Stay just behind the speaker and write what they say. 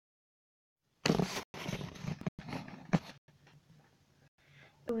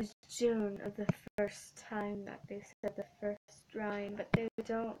June of the first time that they said the first rhyme, but they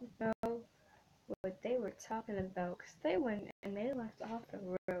don't know what they were talking about because they went and they left off the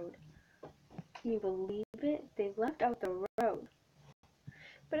road. Can you believe it? They left out the road.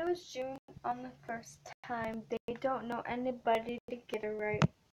 But it was June on the first time. They don't know anybody to get it right.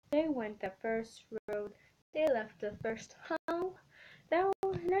 They went the first road. They left the first home. Now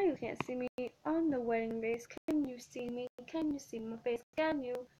you can't see me on the wedding race. Can you see me? Can you see my face? Can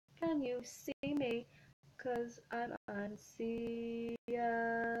you see me? 'Cause I'm unseeable.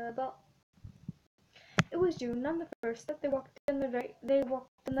 It was June on the first that they walked in the right. They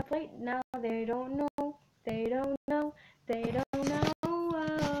walked in the plate. Now they don't know. They don't know. They don't know.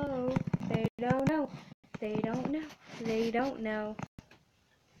 Oh, they don't know. They don't know. They don't know.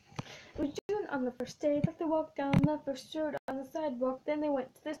 It was June on the first day that they walked down the first road on the sidewalk. Then they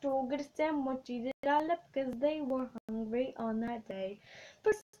went to the store, get a sandwich, eat it all up, 'cause they were hungry on that day.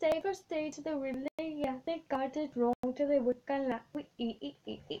 First day to the relay, yeah, they got it wrong till they were gonna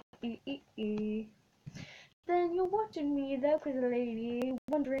Then you're watching me, the crazy lady,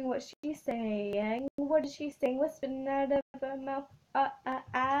 wondering what she's saying. What is she saying? What's spitting out of her mouth?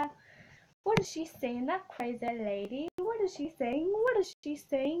 What is she saying, that crazy lady? What is she saying? What is she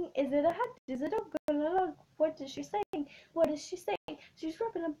saying? Is it a hat? Is it a girl? What is she saying? What is she saying? She's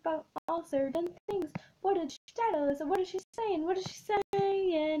rapping about all certain things. What did she tell us? What is she saying? What is she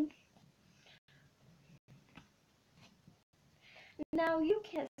saying? Now you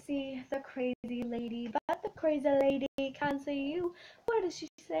can't see the crazy lady, but the crazy lady can see you. What is she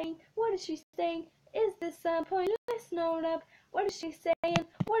saying? What is she saying? Is this a pointless note up? What is she saying?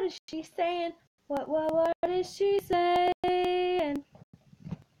 What is she saying? What is she saying?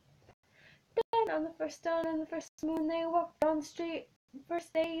 Then on the first dawn and the first moon, they walked on the street.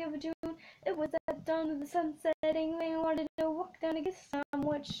 First day of June, it was at dawn of the sun setting. They wanted to walk down and get a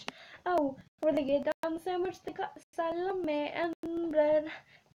sandwich. Oh, where they get down the sandwich, they got salami and bread.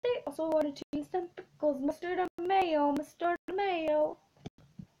 They also wanted cheese and pickles, mustard and mayo,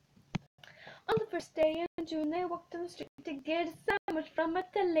 On the first day in June, they walked down the street to get a sandwich from a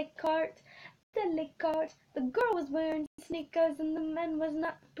deli cart. The girl was wearing sneakers and the man was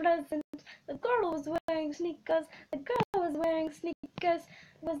not present. The girl was wearing sneakers. The girl was wearing sneakers.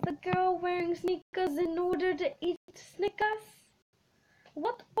 Was the girl wearing sneakers in order to eat Snickers?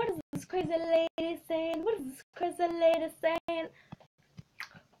 What is this crazy lady saying? What is this crazy lady saying?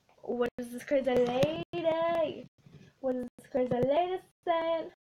 What is this crazy lady? What is this crazy lady saying?